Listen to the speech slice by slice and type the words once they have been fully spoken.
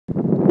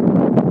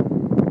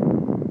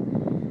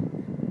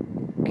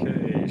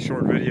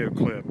short video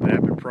clip, the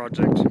Abbott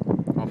project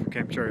off of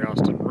Camp Cherry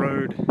Austin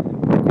Road,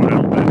 Brookwood,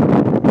 Alabama.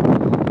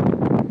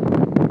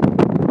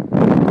 The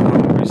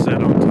home will be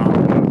set on top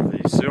of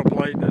the sill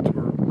plate that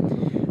we're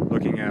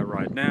looking at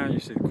right now.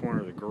 You see the corner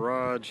of the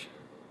garage.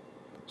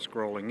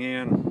 Scrolling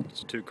in,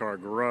 it's a two-car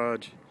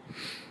garage.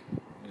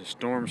 There's a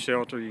storm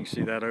shelter. You can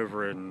see that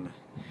over in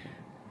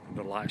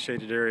the light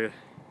shaded area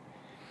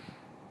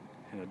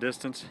in the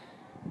distance.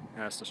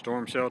 That's the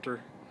storm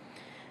shelter.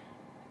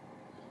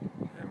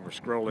 And we're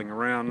scrolling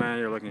around now.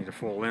 You're looking at the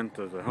full length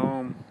of the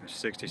home. It's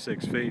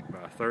 66 feet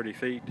by 30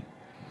 feet.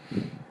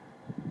 And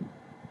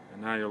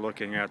now you're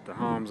looking at the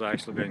homes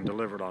actually being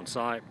delivered on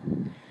site.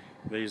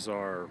 These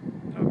are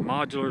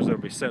modulars that will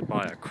be set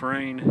by a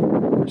crane.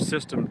 They're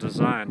system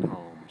designed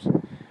homes.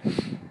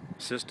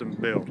 System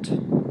built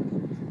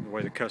the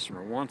way the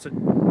customer wants it,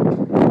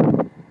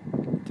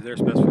 to their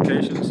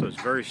specifications, so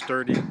it's very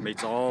sturdy,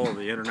 meets all of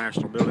the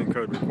international building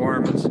code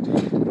requirements,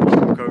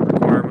 local code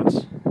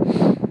requirements,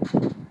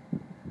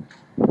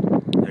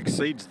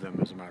 exceeds them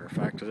as a matter of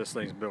fact, because this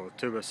thing's built with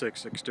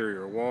 2x6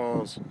 exterior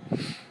walls,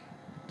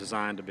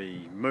 designed to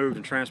be moved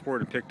and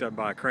transported and picked up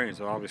by a crane,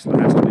 so obviously it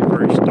has to be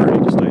very sturdy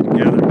to stay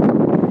together.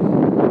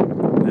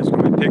 It's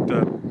going to be picked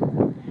up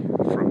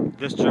from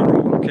this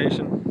general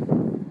location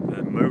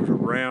and moved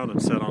around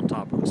and set on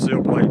top of the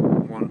sill plate,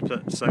 one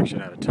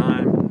section at a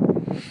time,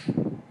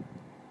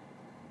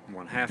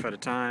 one half at a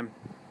time.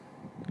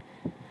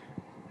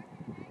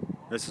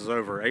 This is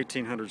over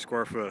 1,800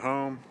 square foot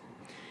home.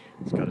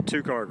 It's got a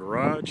two-car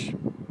garage,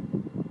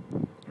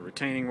 a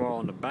retaining wall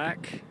in the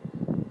back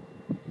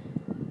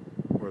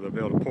where they'll be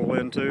able to pull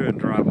into and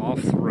drive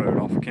off the road,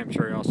 off of Camp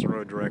Cherry Austin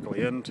Road,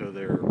 directly into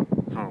their